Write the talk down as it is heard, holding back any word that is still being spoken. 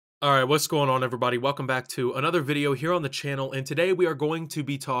Alright, what's going on everybody? Welcome back to another video here on the channel, and today we are going to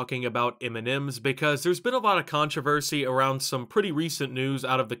be talking about M&Ms because there's been a lot of controversy around some pretty recent news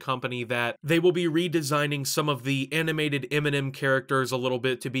out of the company that they will be redesigning some of the animated M&M characters a little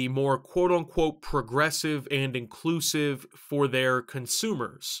bit to be more quote-unquote progressive and inclusive for their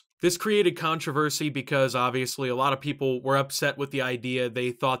consumers. This created controversy because obviously a lot of people were upset with the idea. They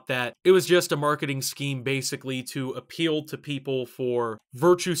thought that it was just a marketing scheme basically to appeal to people for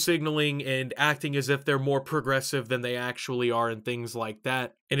virtue signaling and acting as if they're more progressive than they actually are and things like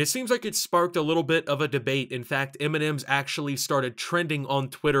that. And it seems like it sparked a little bit of a debate. In fact, M&Ms actually started trending on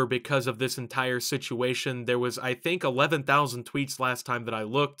Twitter because of this entire situation. There was, I think, 11,000 tweets last time that I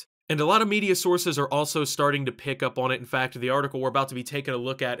looked. And a lot of media sources are also starting to pick up on it. In fact, the article we're about to be taking a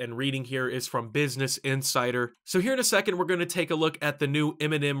look at and reading here is from Business Insider. So here in a second, we're going to take a look at the new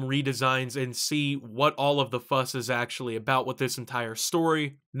M&M redesigns and see what all of the fuss is actually about with this entire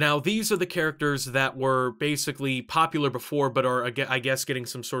story. Now, these are the characters that were basically popular before, but are, I guess, getting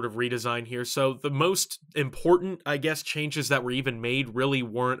some sort of redesign here. So the most important, I guess, changes that were even made really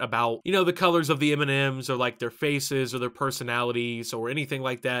weren't about, the colors of the M&Ms or like their faces or their personalities or anything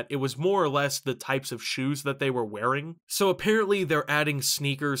like that. It was more or less the types of shoes that they were wearing. So apparently they're adding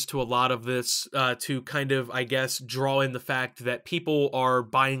sneakers to a lot of this to kind of, I guess, draw in the fact that people are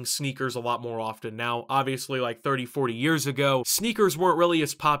buying sneakers a lot more often. Now, obviously, like 30, 40 years ago, sneakers weren't really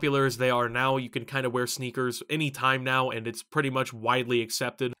as popular as they are now. You can kind of wear sneakers anytime now, and it's pretty much widely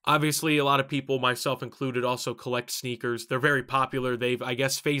accepted. Obviously, a lot of people, myself included, also collect sneakers. They're very popular. They've, I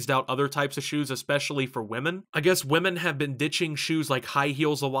guess, phased out other types of shoes, especially for women. I guess women have been ditching shoes like high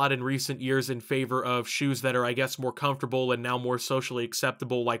heels a lot in recent years in favor of shoes that are, I guess, more comfortable and now more socially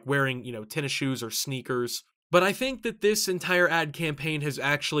acceptable, like wearing, tennis shoes or sneakers. But I think that this entire ad campaign has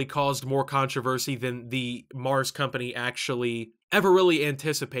actually caused more controversy than the Mars company actually ever really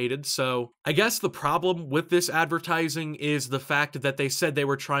anticipated. So I guess the problem with this advertising is the fact that they said they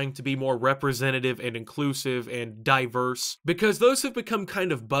were trying to be more representative and inclusive and diverse, because those have become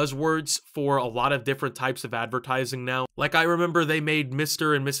kind of buzzwords for a lot of different types of advertising now. Like, I remember they made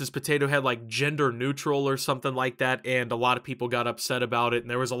Mr. and Mrs. Potato Head like gender neutral or something like that, and a lot of people got upset about it,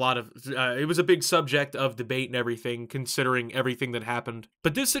 and there was a lot of it was a big subject of debate and everything, considering everything that happened.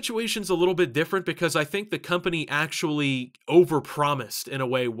 But this situation's a little bit different because I think the company actually overpromised in a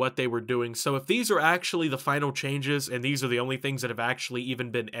way what they were doing. So if these are actually the final changes and these are the only things that have actually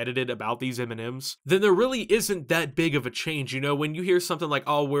even been edited about these M&Ms, then there really isn't that big of a change. When you hear something like,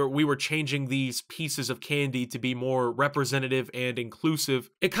 oh, we were changing these pieces of candy to be more representative and inclusive,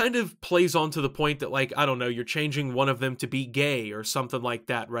 it kind of plays on to the point that, like, I don't know, you're changing one of them to be gay or something like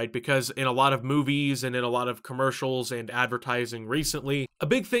that, right? Because in a lot of movies and in a lot of commercials and advertising recently, a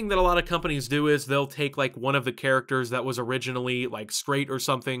big thing that a lot of companies do is they'll take like one of the characters that was originally like straight or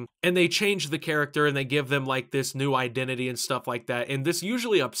something, and they change the character and they give them like this new identity and stuff like that. And this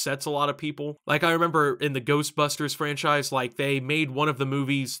usually upsets a lot of people. Like, I remember in the Ghostbusters franchise, like, they made one of the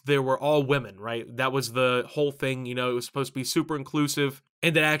movies, there were all women, right? That was the whole thing, it was supposed to be super inclusive.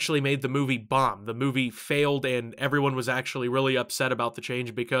 And it actually made the movie bomb. The movie failed, and everyone was actually really upset about the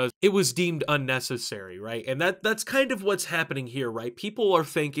change because it was deemed unnecessary, right? And that's kind of what's happening here, right? People are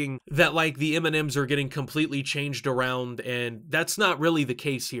thinking that, like, the M&Ms are getting completely changed around, and that's not really the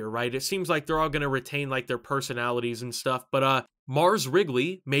case here, right? It seems like they're all going to retain, like, their personalities and stuff, but Mars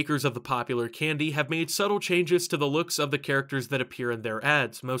Wrigley, makers of the popular candy, have made subtle changes to the looks of the characters that appear in their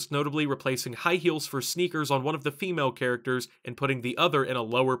ads, most notably replacing high heels for sneakers on one of the female characters and putting the other in a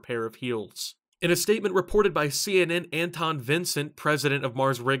lower pair of heels. In a statement reported by CNN, Anton Vincent, president of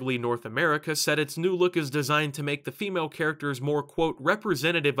Mars Wrigley North America, said its new look is designed to make the female characters more, quote,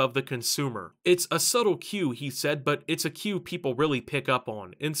 representative of the consumer. It's a subtle cue, he said, but it's a cue people really pick up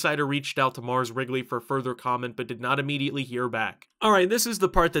on. Insider reached out to Mars Wrigley for further comment, but did not immediately hear back. Alright, this is the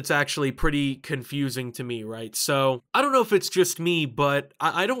part that's actually pretty confusing to me, right? So, I don't know if it's just me, but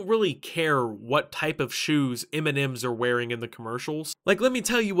I don't really care what type of shoes M&Ms are wearing in the commercials. Like, let me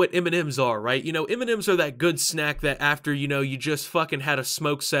tell you what M&Ms are, right? M&Ms are that good snack that after, you just fucking had a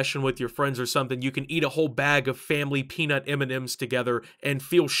smoke session with your friends or something, you can eat a whole bag of family peanut M&Ms together and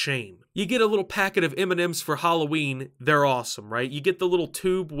feel shame. You get a little packet of M&Ms for Halloween, they're awesome, right? You get the little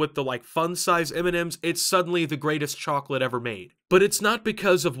tube with the, like, fun size M&Ms, it's suddenly the greatest chocolate ever made. but it's not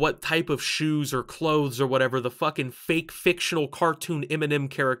because of what type of shoes or clothes or whatever the fucking fake fictional cartoon M&M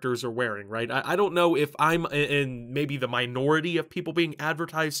characters are wearing, right? I don't know if I'm in maybe the minority of people being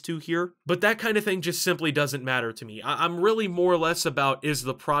advertised to here, but that kind of thing just simply doesn't matter to me. I'm really more or less about, is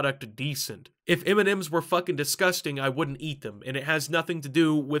the product decent? If M&Ms were fucking disgusting, I wouldn't eat them, and it has nothing to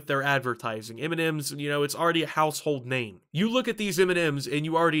do with their advertising. M&Ms, you know, it's already a household name. You look at these M&Ms and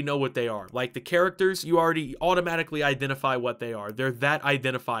you already know what they are. Like the characters, you already automatically identify what they are. They're that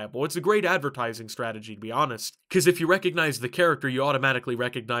identifiable. It's a great advertising strategy, to be honest, because if you recognize the character, you automatically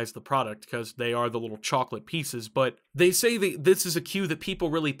recognize the product because they are the little chocolate pieces. But they say that this is a cue that people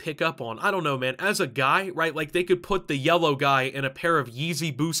really pick up on. I don't know, man. As a guy, right, like they could put the yellow guy in a pair of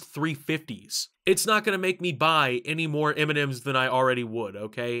Yeezy Boost 350s. It's not gonna make me buy any more M&Ms than I already would,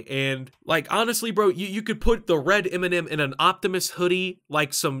 okay? And, like, honestly, bro, you could put the red M&M in an Optimus hoodie,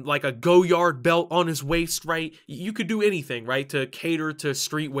 like a Go-Yard belt on his waist, right? You could do anything, right, to cater to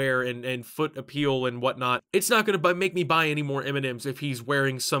streetwear and foot appeal and whatnot. It's not gonna make me buy any more M&Ms if he's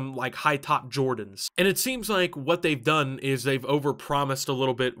wearing some, like, high-top Jordans. And it seems like what they've done is they've overpromised a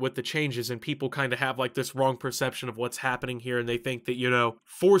little bit with the changes, and people kind of have, like, this wrong perception of what's happening here, and they think that, you know,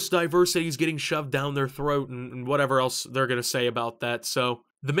 forced diversity is getting shoved down their throat and whatever else they're going to say about that. So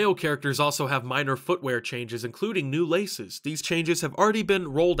the male characters also have minor footwear changes, including new laces. These changes have already been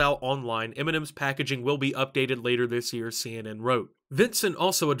rolled out online. M&M's packaging will be updated later this year, CNN wrote. Vincent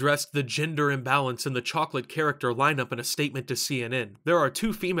also addressed the gender imbalance in the chocolate character lineup in a statement to CNN. There are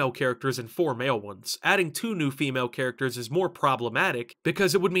 2 female characters and 4 male ones. Adding 2 new female characters is more problematic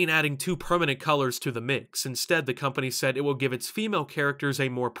because it would mean adding 2 permanent colors to the mix. Instead, the company said it will give its female characters a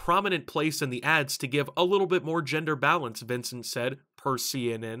more prominent place in the ads to give a little bit more gender balance, Vincent said, per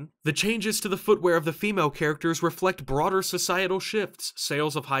CNN. The changes to the footwear of the female characters reflect broader societal shifts.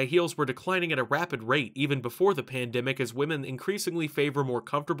 Sales of high heels were declining at a rapid rate even before the pandemic as women increasingly favor more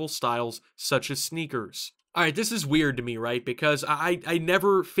comfortable styles such as sneakers. Alright, this is weird to me, right? Because I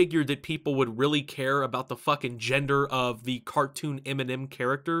never figured that people would really care about the fucking gender of the cartoon M&M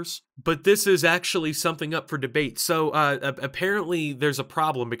characters. But this is actually something up for debate. So, apparently there's a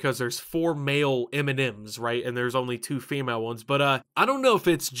problem because there's 4 male M&Ms, right? And there's only 2 female ones. But, I don't know if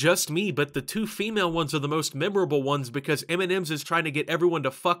it's just me, but the 2 female ones are the most memorable ones because M&M's is trying to get everyone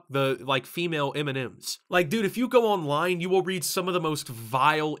to fuck the, like, female M&Ms. Like, dude, if you go online, you will read some of the most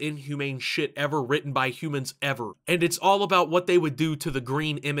vile, inhumane shit ever written by humans ever, and it's all about what they would do to the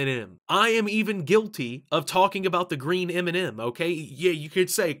green M&M. I am even guilty of talking about the green M&M, okay? Yeah, you could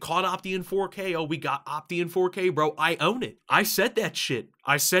say, caught Opti in 4K, oh, we got Opti in 4K, bro. I own it. I said that shit.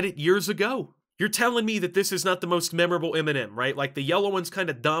 I said it years ago. You're telling me that this is not the most memorable M&M, right? Like, the yellow one's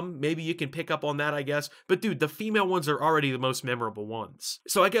kind of dumb. Maybe you can pick up on that, I guess. But, dude, the female ones are already the most memorable ones.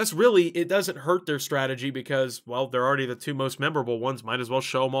 So I guess, really, it doesn't hurt their strategy because, well, they're already the 2 most memorable ones. Might as well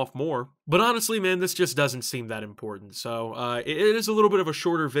show them off more. But honestly, man, this just doesn't seem that important. So, it is a little bit of a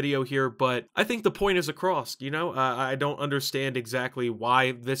shorter video here, but I think the point is across, you know? I don't understand exactly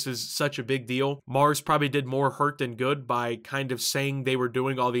why this is such a big deal. Mars probably did more hurt than good by kind of saying they were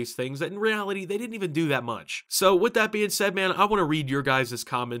doing all these things that in reality, they didn't even do that much. So with that being said, man, I want to read your guys'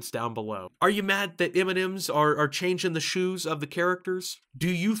 comments down below. Are you mad that M&Ms are changing the shoes of the characters? Do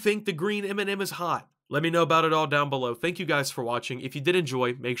you think the green M&M is hot? Let me know about it all down below. Thank you guys for watching. If you did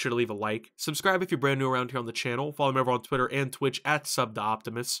enjoy, make sure to leave a like. Subscribe if you're brand new around here on the channel. Follow me over on Twitter and Twitch at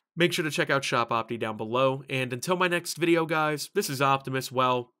 @SubTheOptimus. Make sure to check out Shop Opti down below. And until my next video, guys, this is Optimus,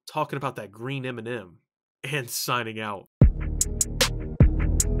 well, talking about that green M&M and signing out.